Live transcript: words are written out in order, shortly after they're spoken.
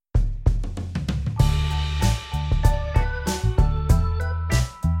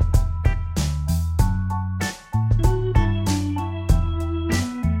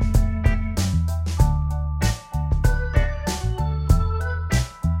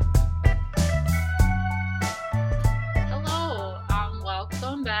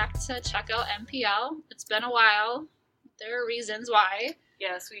back to check out MPL. It's been a while. There are reasons why.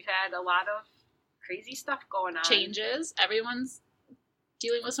 Yes, we've had a lot of crazy stuff going on. Changes. Everyone's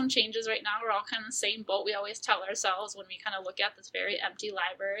dealing with some changes right now. We're all kind of the same boat. We always tell ourselves when we kind of look at this very empty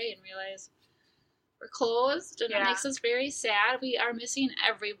library and realize we're closed, and it makes us very sad. We are missing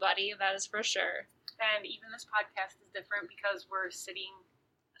everybody, that is for sure. And even this podcast is different because we're sitting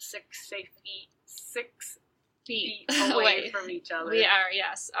 6 feet away from each other. We are,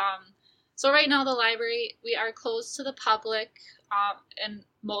 yes. So right now the library, we are closed to the public in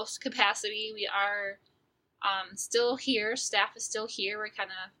most capacity. We are still here. Staff is still here. We're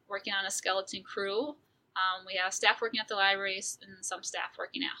kind of working on a skeleton crew. We have staff working at the libraries and some staff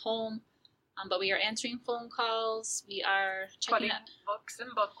working at home. But we are answering phone calls. We are checking putting books in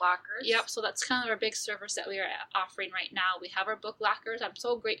book lockers. Yep, so that's kind of our big service that we are offering right now. We have our book lockers. I'm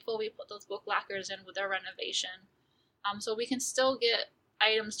so grateful we put those book lockers in with our renovation. So we can still get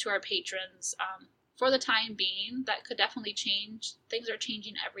items to our patrons. For the time being, that could definitely change. Things are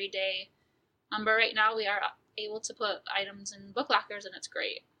changing every day. But right now we are able to put items in book lockers, and it's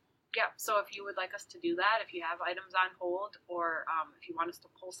great. Yeah, so if you would like us to do that, if you have items on hold, or if you want us to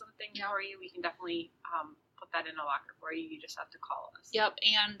pull some things for you, we can definitely put that in a locker for you. You just have to call us. Yep,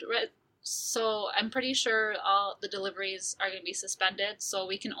 and so I'm pretty sure all the deliveries are going to be suspended, so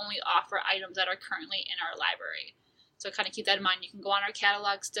we can only offer items that are currently in our library. So kind of keep that in mind. You can go on our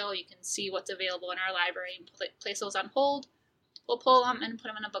catalog still. You can see what's available in our library and place those on hold. We'll pull them and put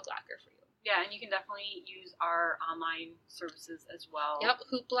them in a book locker for you. Yeah, and you can definitely use our online services as well. Yep,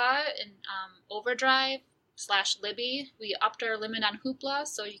 Hoopla and Overdrive/Libby. We upped our limit on Hoopla,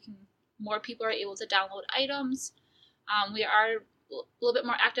 so more people are able to download items. We are a little bit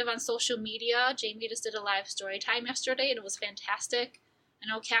more active on social media. Jamie just did a live story time yesterday, and it was fantastic. I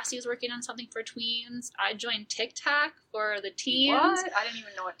know Cassie's working on something for tweens. I joined TikTok for the teens. What? I didn't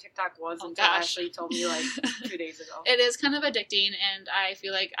even know what TikTok was until Ashley told me 2 days ago. It is kind of addicting, and I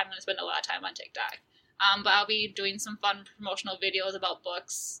feel like I'm going to spend a lot of time on TikTok. But I'll be doing some fun promotional videos about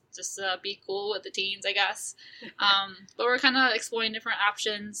books, just to be cool with the teens, I guess. But we're kind of exploring different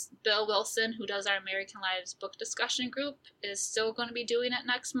options. Bill Wilson, who does our American Lives book discussion group, is still going to be doing it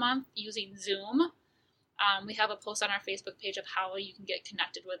next month using Zoom. We have a post on our Facebook page of how you can get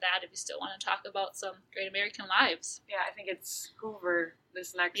connected with that if you still want to talk about some great American lives. Yeah, I think it's Hoover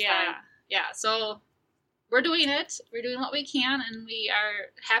this next time. Yeah, so we're doing it. We're doing what we can, and we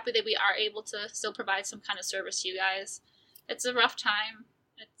are happy that we are able to still provide some kind of service to you guys. It's a rough time.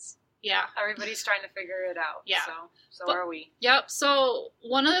 Everybody's trying to figure it out. Yeah. So are we. Yep, so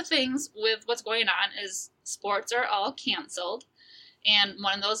one of the things with what's going on is sports are all canceled. And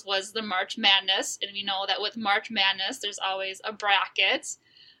one of those was the March Madness. And we know that with March Madness, there's always a bracket.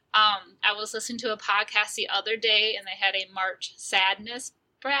 I was listening to a podcast the other day, and they had a March Sadness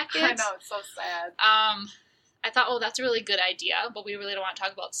bracket. I know, it's so sad. I thought, that's a really good idea, but we really don't want to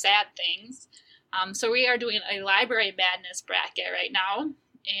talk about sad things. So we are doing a Library Madness bracket right now.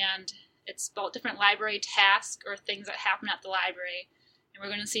 And it's about different library tasks or things that happen at the library. And we're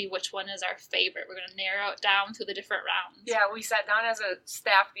going to see which one is our favorite. We're going to narrow it down through the different rounds. Yeah, we sat down as a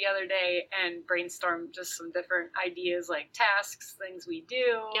staff the other day and brainstormed just some different ideas, like tasks, things we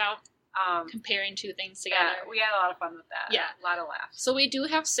do. Yeah. Comparing two things together. Yeah, we had a lot of fun with that. Yeah. A lot of laughs. So we do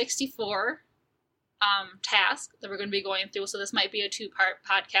have 64 tasks that we're going to be going through. So this might be a 2-part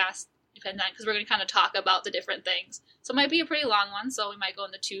podcast, depending on, because we're going to kind of talk about the different things. So it might be a pretty long one, so we might go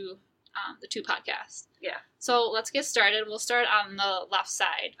in the two podcasts. Yeah. So let's get started. We'll start on the left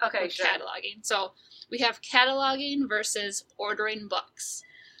side with cataloging. So we have cataloging versus ordering books.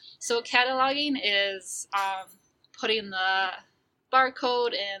 So cataloging is putting the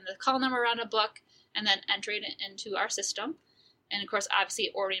barcode and the call number on a book and then entering it into our system. And of course,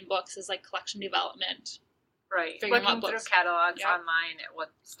 obviously, ordering books is like collection development. Right. Looking through catalogs online at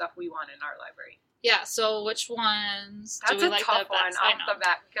what stuff we want in our library. Yeah, so which ones do we like the best? That's a tough one off the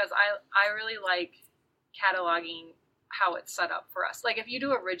bat because I really like cataloging how it's set up for us. Like if you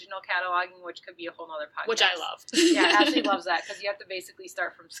do original cataloging, which could be a whole other podcast. Which I loved. Yeah, Ashley loves that because you have to basically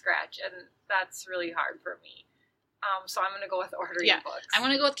start from scratch, and that's really hard for me. So I'm going to go with ordering books. I'm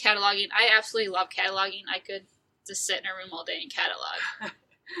going to go with cataloging. I absolutely love cataloging. I could just sit in a room all day and catalog.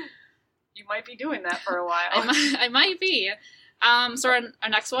 You might be doing that for a while. I might be. So our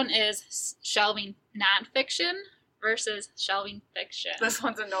next one is shelving nonfiction versus shelving fiction. This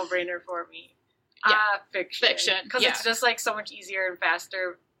one's a no-brainer for me. Yeah. Fiction. Fiction. Because it's just like so much easier and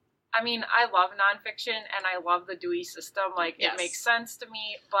faster. I mean, I love nonfiction and I love the Dewey system. Like, Yes. it makes sense to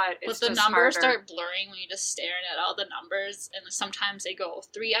me, but it's But the just numbers harder. start blurring when you're just staring at all the numbers, and sometimes they go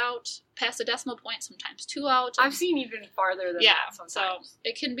 3 out past the decimal point, sometimes 2 out. I've seen even farther than that so sometimes.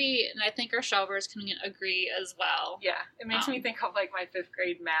 it can be, and I think our shelvers can agree as well. Yeah, it makes me think of like my 5th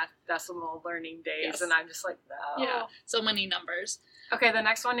grade math decimal learning days, Yes. and I'm just like, no. Yeah, so many numbers. Okay, the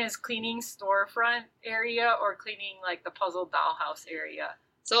next one is cleaning storefront area or cleaning like the puzzle dollhouse area.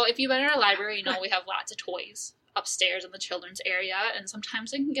 So if you've been in our library, you know we have lots of toys upstairs in the children's area, and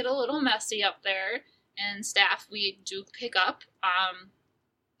sometimes it can get a little messy up there. And staff, we do pick up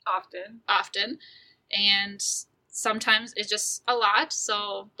often, and sometimes it's just a lot.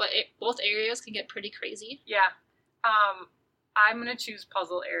 So, but both areas can get pretty crazy. Yeah, I'm gonna choose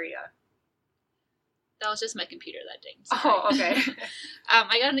puzzle area. That was just my computer that dinged. Oh, okay.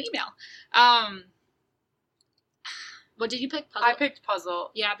 I got an email. What did you pick? Puzzle? I picked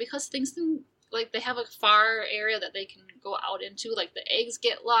puzzle. Yeah, because things can, like, they have a far area that they can go out into. Like, the eggs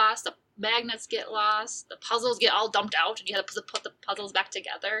get lost, the magnets get lost, the puzzles get all dumped out, and you have to put the puzzles back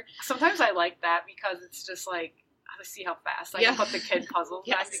together. Sometimes I like that because it's just like, let's see how fast I can put the kid puzzles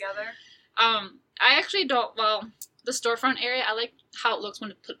back together. I actually don't, well, the storefront area, I like how it looks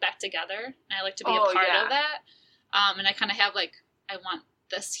when it's put back together, and I like to be a part of that. And I kind of have, like, I want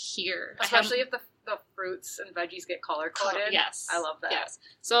this here. Especially if the fruits and veggies get color-coded. Yes. I love that. Yes.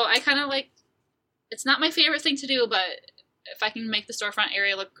 So I kind of like, it's not my favorite thing to do, but if I can make the storefront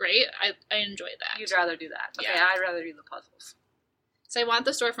area look great, I enjoy that. You'd rather do that. Okay, Yeah. I'd rather do the puzzles. So I want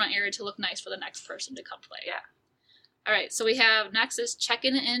the storefront area to look nice for the next person to come play. Yeah. All right, so we have, next is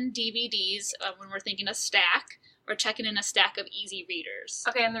checking in DVDs when we're thinking a stack, or checking in a stack of easy readers.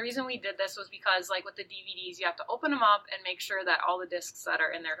 Okay, and the reason we did this was because, like, with the DVDs, you have to open them up and make sure that all the discs that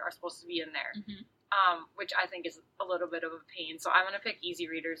are in there are supposed to be in there, which I think is a little bit of a pain. So I'm going to pick easy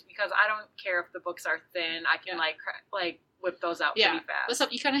readers because I don't care if the books are thin. I can, like whip those out pretty fast. But so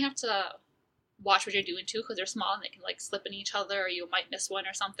you kind of have to watch what you're doing, too, because they're small and they can, like, slip in each other, or you might miss one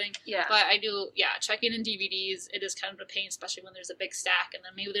or something. Yeah. But I do, checking in DVDs, it is kind of a pain, especially when there's a big stack, and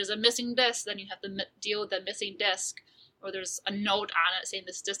then maybe there's a missing disc, then you have to deal with the missing disc, or there's a note on it saying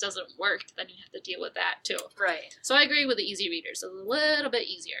this disc doesn't work, then you have to deal with that, too. Right. So I agree with the easy readers, a little bit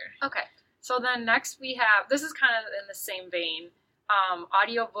easier. Okay. So then next we have, this is kind of in the same vein,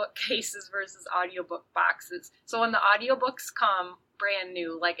 audiobook cases versus audiobook boxes. So when the audiobooks come brand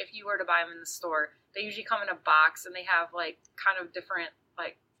new, like if you were to buy them in the store, they usually come in a box and they have like kind of different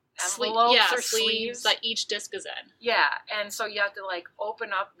like envelopes or sleeves that each disc is in. Yeah, and so you have to like open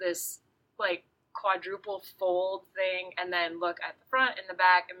up this like quadruple fold thing and then look at the front and the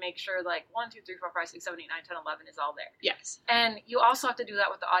back and make sure like 1, 2, 3, 4, 5, 6, 7, 8, 9, 10, 11 is all there. Yes. And you also have to do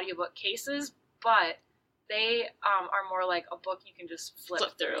that with the audiobook cases, but they are more like a book you can just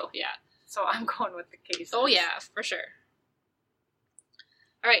flip through. Yeah. So I'm going with the cases. Oh yeah, for sure.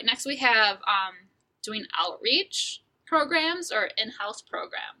 All right, next we have doing outreach programs or in-house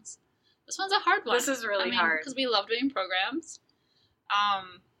programs. This one's a hard one. This is really hard. Because we love doing programs. I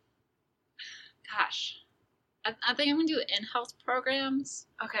think I'm going to do in-house programs.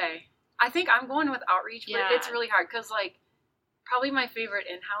 Okay. I think I'm going with outreach, but Yeah. it's really hard because, like, probably my favorite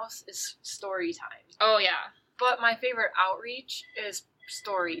in-house is story time. Oh, yeah. But my favorite outreach is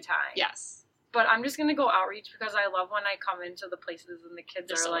story time. Yes. But I'm just going to go outreach because I love when I come into the places and the kids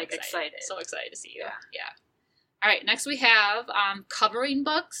They're are, so like, excited. So excited to see you. Yeah. Yeah. All right, next we have covering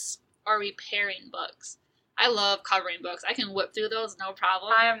books or repairing books. I love covering books. I can whip through those, no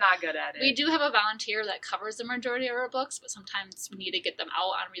problem. I am not good at it. We do have a volunteer that covers the majority of our books, but sometimes we need to get them out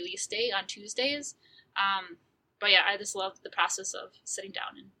on release day on Tuesdays. But yeah, I just love the process of sitting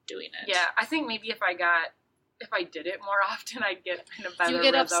down and doing it. Yeah, I think maybe if I did it more often, I'd get in a better You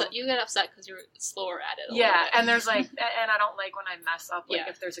get rhythm. upset because you're slower at it. Yeah, and there's like, and I don't like when I mess up, like Yeah.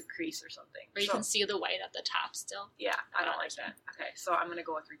 if there's a crease or something. or you can see the white at the top still. Yeah, I don't like that. Okay, so I'm gonna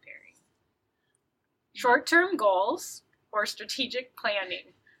go with repairing. Short-term goals or strategic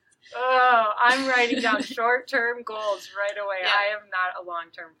planning. Oh, I'm writing down short-term goals right away. Yeah. I am not a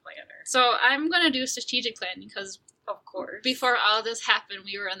long-term planner. So I'm going to do strategic planning because Of course. before all this happened,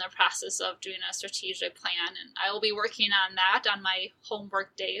 we were in the process of doing a strategic plan, and I will be working on that on my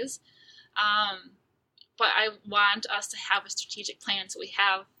homework days. But I want us to have a strategic plan so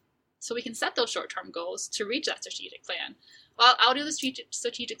we can set those short-term goals to reach that strategic plan. Well, I'll do the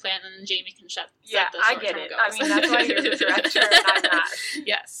strategic plan, and then Jamie can set the I short-term get it. goals. I mean, that's why you're the director and I'm not.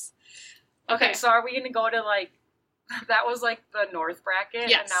 Yes. Okay, so are we going to go to, like, that was, like, the north bracket,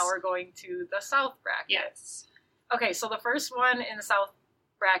 Yes. and now we're going to the south bracket. Yes. Okay, so the first one in the south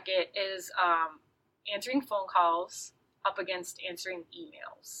bracket is answering phone calls up against answering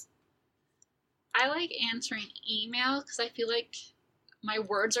emails. I like answering email because I feel like my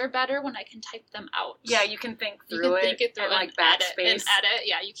words are better when I can type them out. Yeah, you can think You through can think it through and like edit. backspace.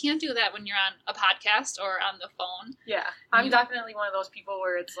 Yeah, you can't do that when you're on a podcast or on the phone. Yeah, I'm definitely one of those people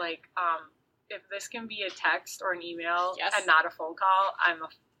where it's like, if this can be a text or an email and not a phone call,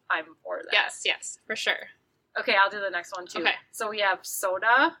 I'm for that. Yes, for sure. Okay, I'll do the next one too. Okay. So we have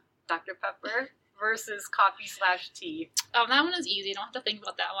soda, Dr. Pepper, versus coffee/tea. Oh, that one is easy. You don't have to think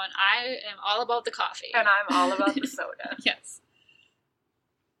about that one. I am all about the coffee. And I'm all about the soda. Yes.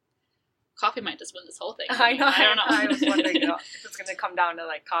 Coffee might just win this whole thing. I know. I don't know. I was wondering if it's going to come down to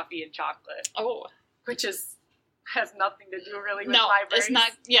like coffee and chocolate. Oh. Which has nothing to do really with no, libraries. it's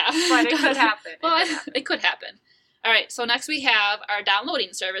not. Yeah. But it could happen. Well, it could happen. All right, so next we have our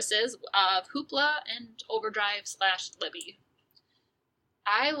downloading services of Hoopla and Overdrive/Libby.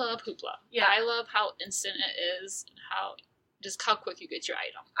 I love Hoopla. Yeah. I love how instant it is and how quick you get your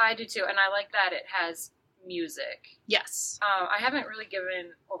item. I do too, and I like that it has music. Yes. I haven't really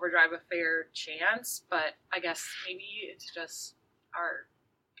given Overdrive a fair chance, but I guess maybe it's just our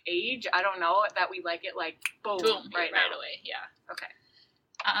age. I don't know, that we like it like boom right away. Yeah. Okay.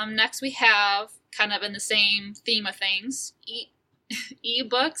 Next we have, kind of in the same theme of things,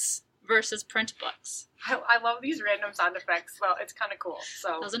 e-books versus print books. I love these random sound effects. Well, it's kind of cool. So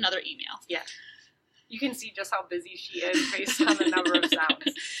that was another email. Yeah. You can see just how busy she is based on the number of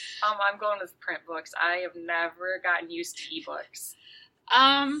sounds. I'm going with print books. I have never gotten used to ebooks.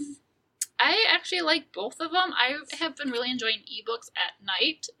 I actually like both of them. I have been really enjoying ebooks at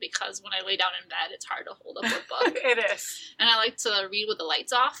night because when I lay down in bed, it's hard to hold up a book. It is. And I like to read with the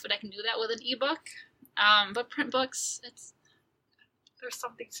lights off, and I can do that with an ebook. But print books, there's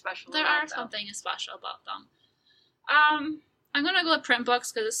something special. There are something special about them. I'm gonna go with print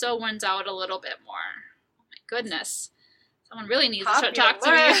books because it still wins out a little bit more. Oh my goodness, someone really needs to talk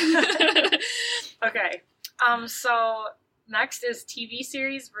to me. Okay. So next is TV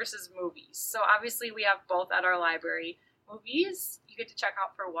series versus movies. So obviously we have both at our library. Movies you get to check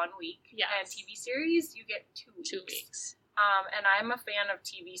out for 1 week. Yes. And TV series you get 2 weeks. 2 weeks. And I'm a fan of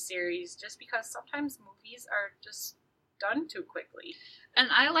TV series just because sometimes movies are just done too quickly. And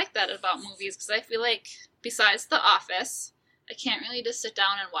I like that about movies because I feel like besides The Office, I can't really just sit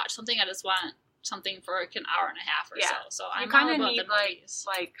down and watch something. I just want something for like an hour and a half or so. So I'm kind all of about need the movies.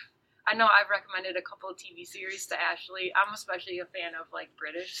 like I know I've recommended a couple of TV series to Ashley. I'm especially a fan of like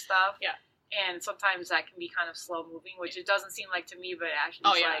British stuff. Yeah. And sometimes that can be kind of slow moving, which it doesn't seem like to me, but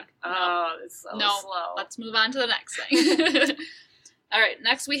Ashley's it's so slow. Let's move on to the next thing. All right,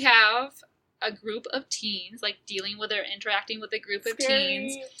 next we have a group of teens, like dealing with or interacting with a group of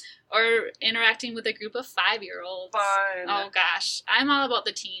teens, or interacting with a group of 5-year-olds. Fun. Oh gosh, I'm all about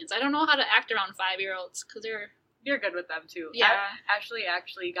the teens. I don't know how to act around 5-year-olds because you're good with them too. Yeah. Ashley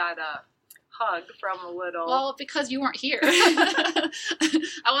actually got a hug from a little. Well, because you weren't here. I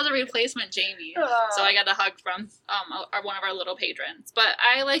was a replacement Jamie, so I got a hug from one of our little patrons. But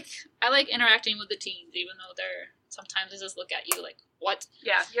I like interacting with the teens, even though sometimes they just look at you like, what?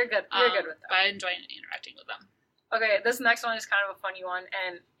 Yeah, you're good. You're good with them. But I enjoy interacting with them. Okay, this next one is kind of a funny one,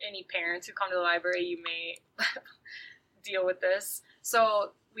 and any parents who come to the library, you may deal with this.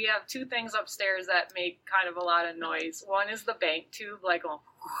 So we have 2 things upstairs that make kind of a lot of noise. One is the bank tube, like going.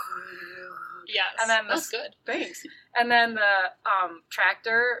 Yes, and then that's good. Thanks. And then the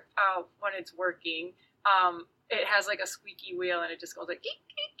tractor, when it's working, it has like a squeaky wheel, and it just goes like. Geek,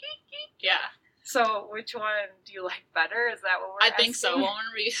 geek, geek, geek. Yeah. So which one do you like better? Is that what we're asking? I think so. What one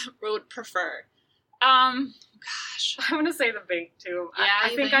we would prefer? Gosh. I'm going to say the bank tube. Yeah,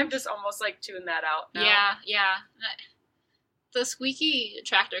 I think I've just almost like tuned that out now. Yeah. The squeaky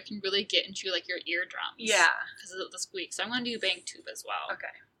tractor can really get into like your eardrums. Yeah. Because of the squeak. So I'm going to do bank tube as well.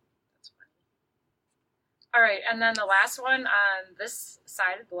 Okay. That's funny. All right. And then the last one on this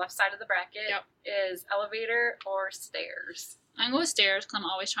side, the left side of the bracket, is elevator or stairs. I'm going to go with stairs because I'm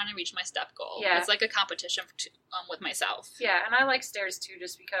always trying to reach my step goal. Yeah. It's like a competition with myself. Yeah, and I like stairs too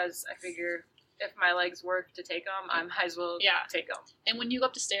just because I figure if my legs work to take them, I might as well take them. And when you go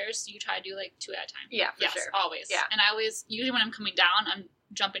up the stairs, you try to do like 2 at a time. Yeah, for sure. Always. Yeah. And I always, usually when I'm coming down, I'm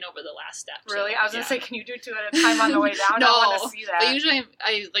jumping over the last step. Really? I was going to say, can you do 2 at a time on the way down? No, I want to see that. But usually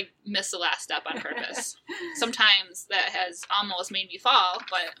I like miss the last step on purpose. Sometimes that has almost made me fall,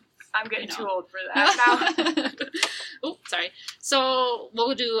 but... I'm getting too old for that now. Oh, sorry. So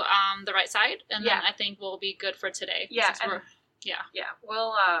we'll do the right side, and then I think we'll be good for today. Yeah. Yeah.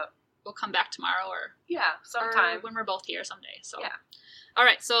 We'll come back tomorrow or sometime or when we're both here someday. So yeah. All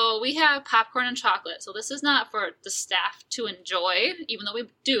right. So we have popcorn and chocolate. So this is not for the staff to enjoy, even though we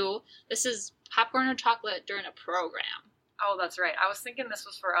do. This is popcorn and chocolate during a program. Oh, that's right. I was thinking this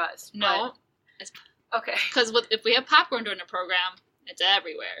was for us. No. Okay. Because if we have popcorn during the program, it's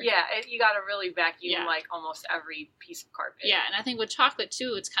everywhere. Yeah, you got to really vacuum Yeah. like almost every piece of carpet. Yeah, and I think with chocolate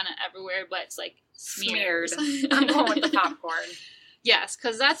too, it's kind of everywhere, but it's like smeared. I'm going with the popcorn. Yes,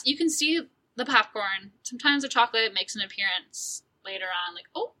 because you can see the popcorn. Sometimes the chocolate makes an appearance later on, like,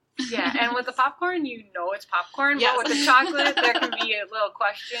 oh. Yeah, and with the popcorn, you know it's popcorn. Yes. But with the chocolate, there can be a little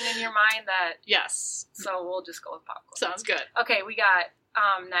question in your mind that. Yes. So we'll just go with popcorn. Sounds good. Okay, we got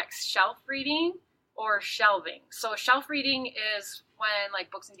next shelf reading or shelving. So shelf reading is when like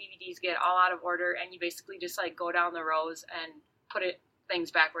books and DVDs get all out of order, and you basically just like go down the rows and put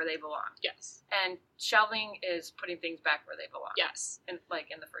things back where they belong. Yes. And shelving is putting things back where they belong. Yes. In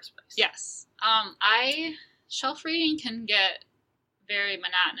the first place. Yes. Shelf reading can get very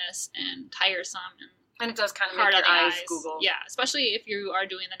monotonous and tiresome and it does kind of hard make your on the eyes Google. Yeah, especially if you are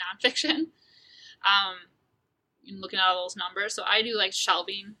doing the nonfiction. And looking at all those numbers. So I do like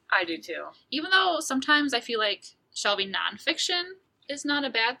shelving. I do too. Even though sometimes I feel like shelving nonfiction is not a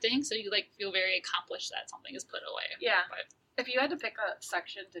bad thing. So you like feel very accomplished that something is put away. Yeah. But if you had to pick a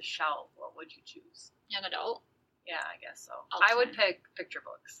section to shelve, what would you choose? young adult. Yeah, I guess so. All the I would time. pick picture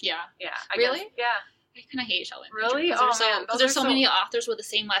books. Yeah. Yeah. Really? Guess, yeah. I kind of hate shelving. Really? Because Oh, man. Because there's so many authors with the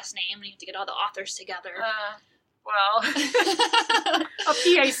same last name, and you have to get all the authors together. Well, a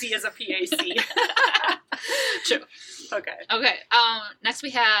PAC is a PAC. True. Okay. Okay. Next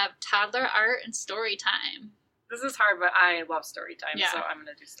we have toddler art and story time. This is hard, but I love story time, Yeah. so I'm going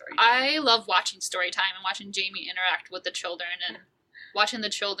to do story time. I love watching story time and watching Jamie interact with the children and watching the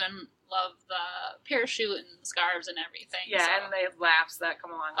children love the parachute and scarves and everything. Yeah, so. and the laughs that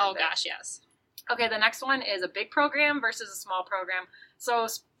come along with Oh it. gosh, yes. Okay, the next one is a big program versus a small program. So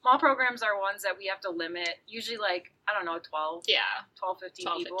small programs are ones that we have to limit, usually like, 12, Yeah. 15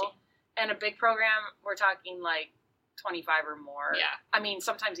 12, people. 15. And a big program, we're talking like 25 or more. Yeah. I mean,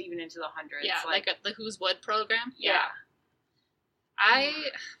 sometimes even into the hundreds. Yeah, like the Who's Wood program. Yeah.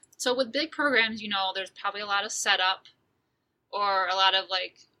 So with big programs, there's probably a lot of setup or a lot of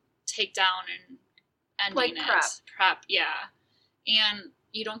like takedown and ending Like prep. Prep, yeah. And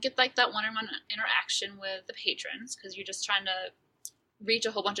you don't get like that one-on-one interaction with the patrons because you're just trying to reach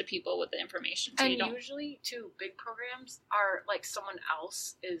a whole bunch of people with the information. So And you don't. usually, too, big programs are like someone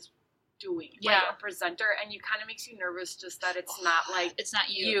else is doing. Yeah. Like a presenter, and you kind of makes you nervous just that it's not like, It's not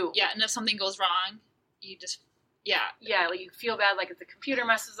you. you. Yeah, and if something goes wrong, you just, yeah. yeah, like you feel bad like if the computer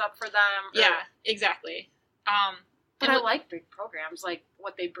messes up for them. or- Yeah, exactly. But and I with- like big programs, like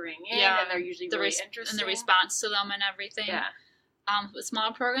what they bring in, Yeah, and they're usually the really res- interesting. and the response to them and everything. Yeah. With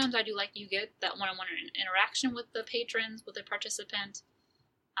small programs, I do like you get that one-on-one interaction with the patrons, with the participant.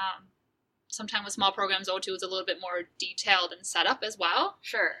 Sometimes with small programs, O2 is a little bit more detailed and set up as well.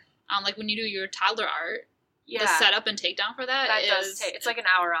 Sure. Like when you do your toddler art, Yeah. the setup and takedown for that does take, it's like an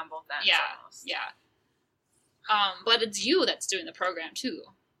hour on both ends. Yeah, almost. yeah. But it's you that's doing the program too.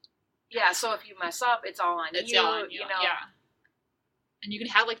 Yeah, so if you mess up, it's all on It's you. all on you, You know. yeah. And you can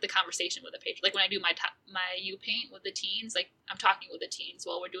have like the conversation with the patron. Like when I do my U paint with the teens, like I'm talking with the teens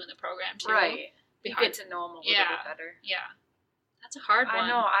while we're doing the program too. Right. Be You hard. get to know them a little Yeah. bit better. Yeah. That's a hard one. I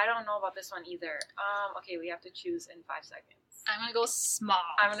know. I don't know about this one either. Okay, we have to choose in 5 seconds. I'm gonna go small.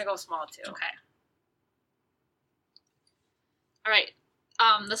 I'm gonna go small too. Okay. All right.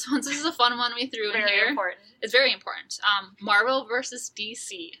 This is a fun one we threw in Very here. important. It's very important. Marvel versus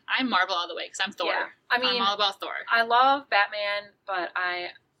DC. I'm Marvel all the way because I'm Thor. Yeah. I mean, I'm all about Thor. I love Batman, but I'm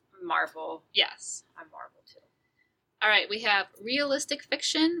Marvel. Yes. I'm Marvel too. All right. We have realistic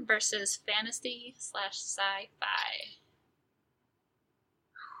fiction versus fantasy/sci-fi.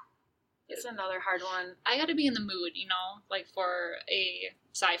 It's another hard one. I got to be in the mood, like for a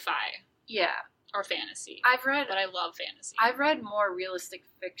sci-fi Yeah. or fantasy. I've read But I love fantasy. I've read more realistic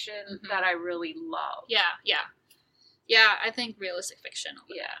fiction Mhm. that I really love. Yeah. Yeah, I think realistic fiction.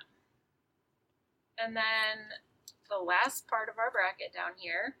 Yeah. And then the last part of our bracket down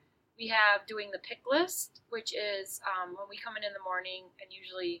here, we have doing the pick list, which is when we come in the morning and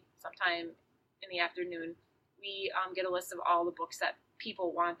usually sometime in the afternoon, we get a list of all the books that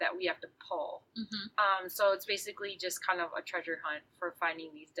people want that we have to pull. Mm-hmm. So it's basically just kind of a treasure hunt for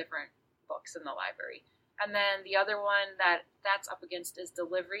finding these different books in the library. And then the other one that's up against is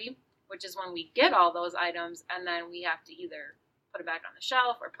delivery, which is when we get all those items and then we have to either put them back on the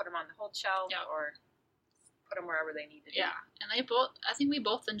shelf or put them on the whole shelf Yeah. or put them wherever they need to be. Yeah, and I think we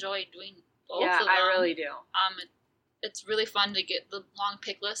both enjoy doing both Yeah, of them. I really do. It's really fun to get the long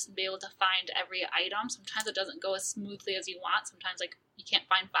pick list and be able to find every item. Sometimes it doesn't go as smoothly as you want. Sometimes like you can't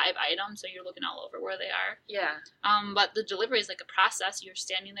find 5 items, so you're looking all over where they are. Yeah. But the delivery is like a process. You're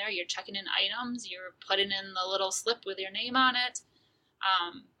standing there, you're checking in items, you're putting in the little slip with your name on it.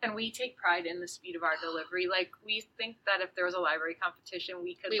 And we take pride in the speed of our delivery. Like, we think that if there was a library competition,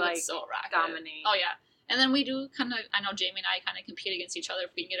 we could would so rock dominate. It. Oh, yeah. And then we do kind of, I know Jamie and I kind of compete against each other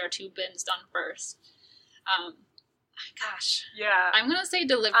if we can get our 2 bins done first. Gosh. Yeah. I'm going to say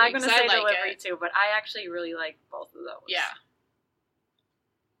delivery. I'm going to say like delivery too, but I actually really like both of those. Yeah.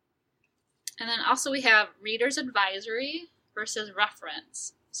 And then also we have Reader's Advisory versus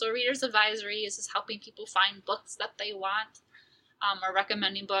Reference. So Reader's Advisory is just helping people find books that they want, or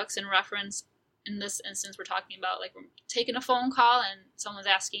recommending books. And Reference, in this instance, we're talking about like we're taking a phone call and someone's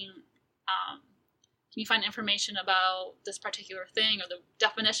asking, can you find information about this particular thing or the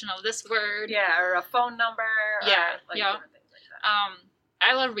definition of this word? Yeah, or a phone number. Yeah, or different things like that.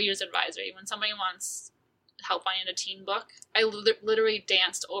 I love Reader's Advisory. When somebody wants help finding a teen book, I literally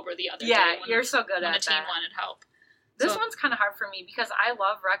danced over the other day. Yeah, you're so good when at a teen that. wanted help. This one's kind of hard for me because I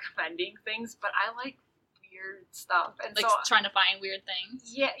love recommending things, but I like weird stuff. And like so, trying to find weird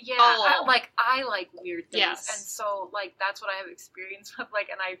things. Yeah. Oh. I like weird things. Yes. And so, like, that's what I have experience with, like,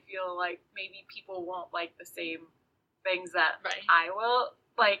 and I feel like maybe people won't like the same things that I will.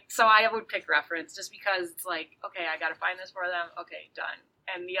 Like, so I would pick Reference just because it's like, okay, I gotta find this for them. Okay, done.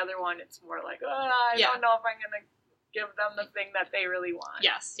 And the other one, it's more like, I don't know if I'm gonna give them the thing that they really want.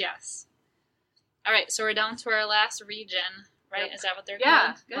 Yes. All right, so we're down to our last region, right? Yep. Is that what they're Yeah,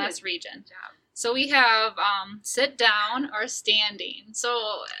 called? good. Last region. Good job. So we have sit down or standing.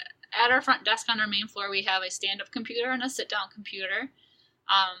 So at our front desk on our main floor, we have a stand-up computer and a sit-down computer.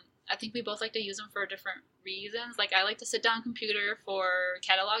 I think we both like to use them for different reasons. Like, I like the sit-down computer for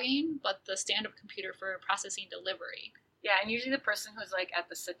cataloging, but the stand-up computer for processing delivery. Yeah, and usually the person who's, like, at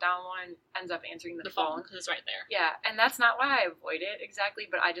the sit-down one ends up answering the phone. Because it's right there. Yeah, and that's not why I avoid it exactly,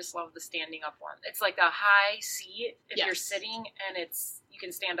 but I just love the standing up one. It's like a high seat if you're sitting, and you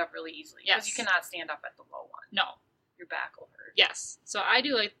can stand up really easily. Because you cannot stand up at the low one. No. Your back will hurt. Yes. So I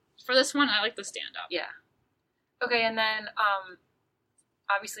do like, for this one, I like the stand-up. Yeah. Okay, and then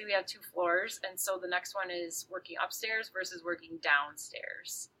obviously we have 2 floors, and so the next one is working upstairs versus working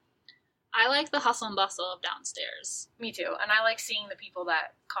downstairs. I like the hustle and bustle of downstairs. Me too. And I like seeing the people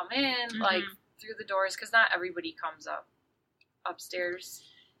that come in, like, through the doors, because not everybody comes up upstairs.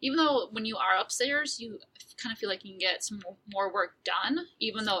 Even though when you are upstairs, you kind of feel like you can get some more work done,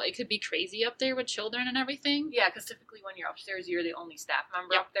 even though it could be crazy up there with children and everything. Yeah, because typically when you're upstairs, you're the only staff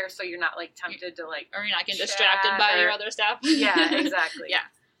member up there, so you're not, like, tempted to, like... Or you're not getting distracted by your other staff. Yeah, exactly.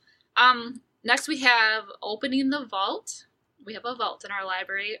 Yeah. Next we have opening the vault. We have a vault in our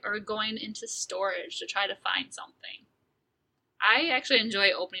library, or going into storage to try to find something. I actually enjoy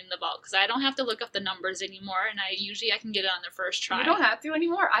opening the vault because I don't have to look up the numbers anymore, and I can get it on the first try. You don't have to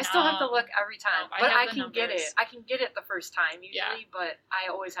anymore. I still have to look every time, but I can numbers. get it. I can get it the first time usually, but I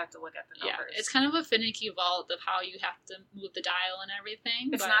always have to look at the numbers. Yeah, it's kind of a finicky vault of how you have to move the dial and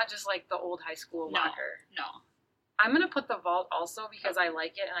everything. It's not just like the old high school locker. No. I'm gonna put the vault also because I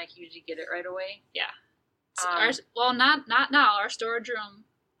like it and I can usually get it right away. Yeah. Not now. Our storage room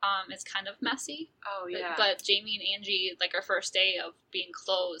is kind of messy. Oh, yeah. But Jamie and Angie, like our first day of being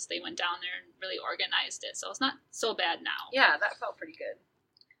closed, they went down there and really organized it. So it's not so bad now. Yeah, that felt pretty good.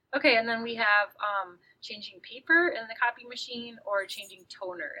 Okay, and then we have changing paper in the copy machine or changing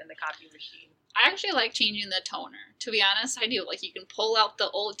toner in the copy machine. I actually like changing the toner. To be honest, I do. Like, you can pull out the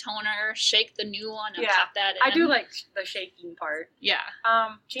old toner, shake the new one, and pop that in. I do like the shaking part. Yeah.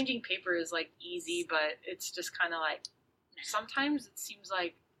 Changing paper is, like, easy, but it's just kind of like, sometimes it seems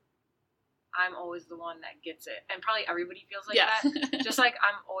like I'm always the one that gets it. And probably everybody feels like that. Just like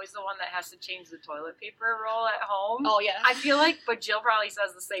I'm always the one that has to change the toilet paper roll at home. Oh, yeah. I feel like, but Jill probably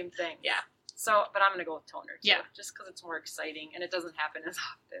says the same thing. Yeah. So, but I'm going to go with toner, too. Yeah. Just because it's more exciting and it doesn't happen as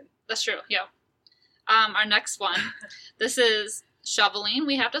often. That's true, yeah. Our next one, this is shoveling.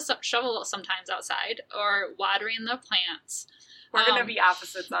 We have to shovel sometimes outside, or watering the plants. We're going to be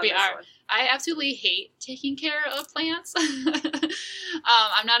opposites on this one. I absolutely hate taking care of plants.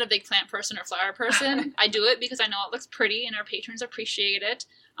 I'm not a big plant person or flower person. I do it because I know it looks pretty and our patrons appreciate it,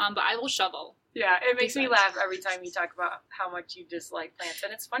 but I will shovel. Yeah, it makes me laugh every time you talk about how much you dislike plants.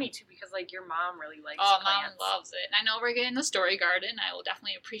 And it's funny, too, because, like, your mom really likes plants. Mom loves it. And I know we're getting the story garden. I will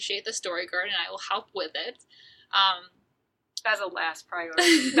definitely appreciate the story garden. I will help with it. As a last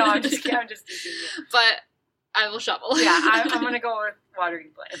priority. No, I'm just kidding. I'm just teasing you. But I will shovel. Yeah, I'm going to go with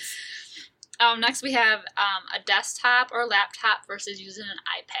watering plants. Next, we have a desktop or laptop versus using an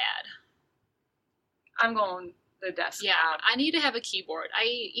iPad. I'm going the desktop. Yeah, I need to have a keyboard.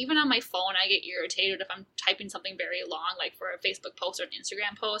 Even on my phone, I get irritated if I'm typing something very long, like for a Facebook post or an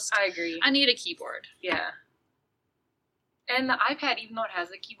Instagram post. I agree. I need a keyboard. Yeah. And the iPad, even though it has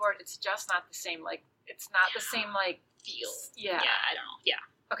a keyboard, it's just not the same. Like, it's not the same, like, Feel. Yeah. Yeah, I don't know. Yeah.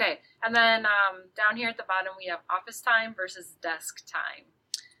 Okay, and then down here at the bottom, we have office time versus desk time.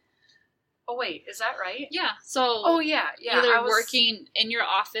 Oh, wait, is that right? Yeah. So. Oh, yeah. Either working in your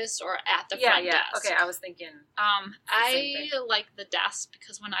office or at the front desk. Okay, I was thinking. I like the desk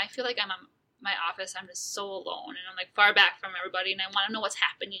because when I feel like I'm in my office, I'm just so alone and I'm like far back from everybody, and I want to know what's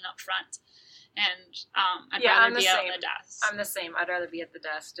happening up front. And I'd rather be out on the desk. I'm the same. I'd rather be at the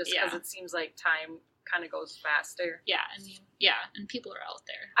desk just because it seems like time kind of goes faster. Yeah, and people are out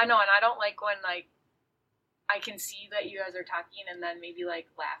there. I know, and I don't like when like I can see that you guys are talking and then maybe like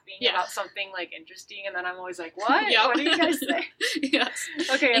laughing about something like interesting, and then I'm always like, what? Yep. What do you guys say? Yes.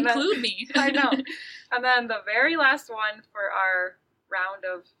 Okay, and include then, me. I know. And then the very last one for our round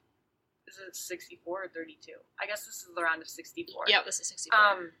of, is it 64 or 32? I guess this is the round of 64. Yeah, this is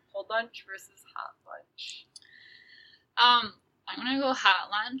 64. Cold lunch versus hot lunch. I'm gonna go hot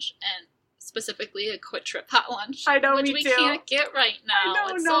lunch, and specifically a Quick Trip hot lunch. I know, which me we too. can't get right now. I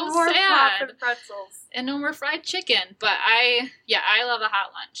know, it's no so more sad. pop and pretzels. And no more fried chicken. But I love a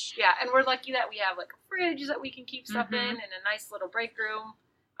hot lunch. Yeah, and we're lucky that we have like a fridge that we can keep stuff in and a nice little break room.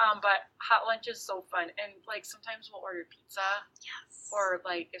 But hot lunch is so fun, and like sometimes we'll order pizza. Yes. Or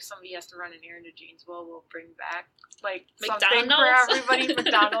like if somebody has to run an errand to Janesville, we'll bring back like McDonald's. something for everybody,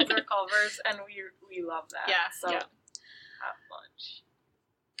 McDonald's or Culver's, and we love that. Yeah. So hot lunch.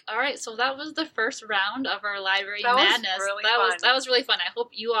 All right, so that was the first round of our library that madness. Was really that fun. was really fun. I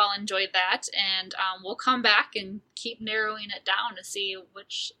hope you all enjoyed that, and we'll come back and keep narrowing it down to see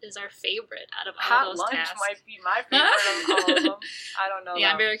which is our favorite out of all hot those lunch tasks. might be my favorite of all of them. I don't know. Yeah,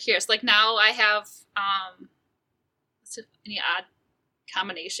 though. I'm very curious. Like now, I have any odd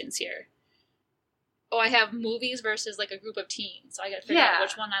combinations here. Oh, I have movies versus like a group of teens. So I got to figure out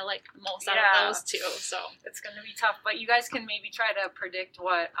which one I like the most out of those two. So it's going to be tough, but you guys can maybe try to predict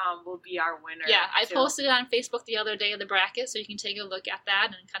what will be our winner. Yeah, I posted it on Facebook the other day, the bracket, so you can take a look at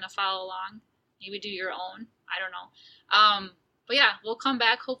that and kind of follow along. Maybe do your own. I don't know. But yeah, we'll come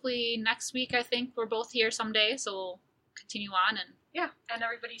back hopefully next week. I think we're both here someday, so we'll continue on and and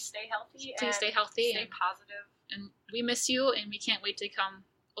everybody stay healthy. Stay healthy. Stay positive. And we miss you, and we can't wait to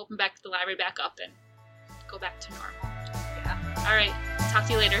open back the library back up and go back to normal. Yeah. All right. Talk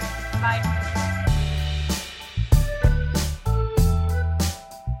to you later. Bye.